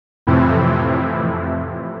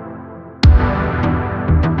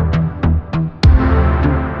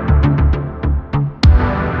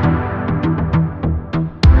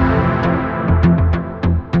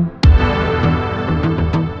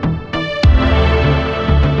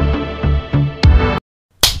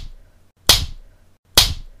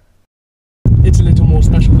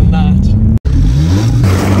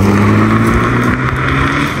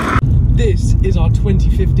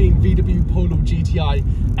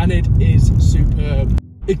and it is superb.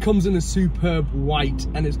 It comes in a superb white,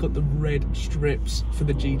 and it's got the red strips for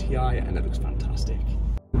the GTI, and it looks fantastic.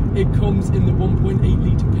 It comes in the 1.8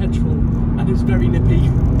 litre petrol, and it's very nippy.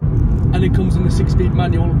 And it comes in the 6-speed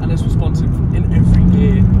manual, and it's responsive in every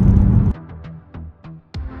gear.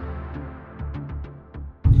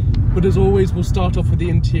 But as always, we'll start off with the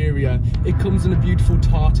interior. It comes in a beautiful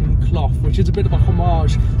tartan cloth, which is a bit of a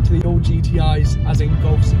homage to the old GTIs, as in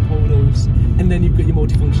Golfs and Polos. And then you've got your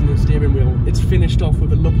multifunctional steering wheel. It's finished off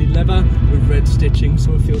with a lovely leather with red stitching,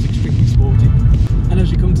 so it feels extremely sporty. And as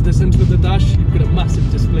you come to the centre of the dash, you've got a massive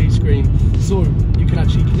display screen. So you can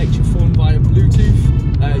actually connect your phone via Bluetooth,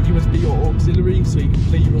 USB or auxiliary, so you can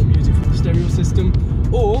play your own music from the stereo system.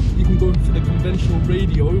 Or you can go for the conventional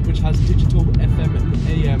radio, which has digital FM and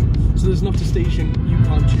AM, so there's not a station you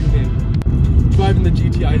can't tune in. Driving the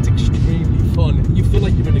GTI is extremely fun. You feel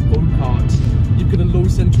like you're in a go-kart. You've got a low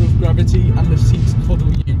centre of gravity, and the seats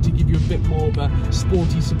cuddle you to give you a bit more of a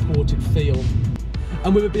sporty, supported feel.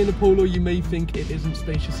 And with it being a Polo, you may think it isn't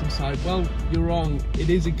spacious inside. Well, you're wrong. It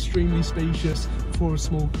is extremely spacious for a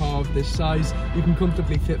small car of this size. You can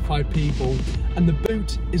comfortably fit 5 people. And the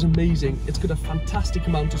boot is amazing. It's got a fantastic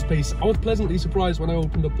amount of space. I was pleasantly surprised when I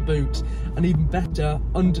opened up the boot. And even better,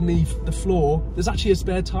 underneath the floor, there's actually a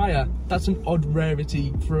spare tyre. That's an odd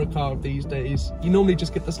rarity for a car these days. You normally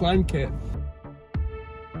just get the slime kit.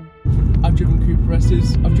 I've driven Cooper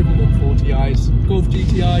S's, I've driven 140i's, Golf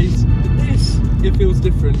GTI's, but this, it feels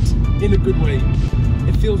different, in a good way.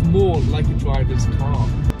 It feels more like a driver's car.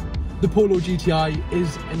 The Polo GTI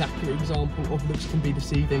is an accurate example of looks can be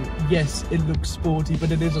deceiving. Yes, it looks sporty,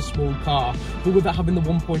 but it is a small car. But with it having the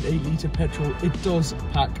 1.8 litre petrol, it does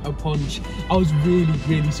pack a punch. I was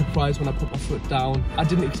really surprised when I put my foot down. I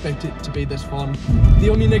didn't expect it to be this fun.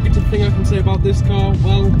 The only negative thing I can say about this car,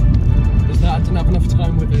 well, is that I didn't have enough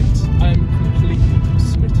time with it. I am completely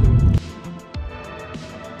smitten.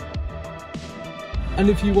 And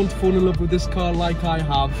if you want to fall in love with this car like I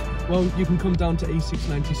have, well, you can come down to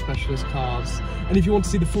A690 Specialist Cars. And if you want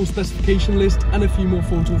to see the full specification list and a few more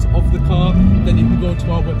photos of the car, then you can go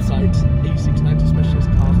to our website,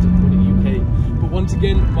 a690specialistcars.co.uk. But once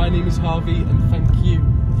again, my name is Harvey, and thank you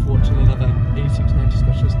for watching another A690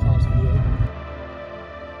 Specialist Cars video.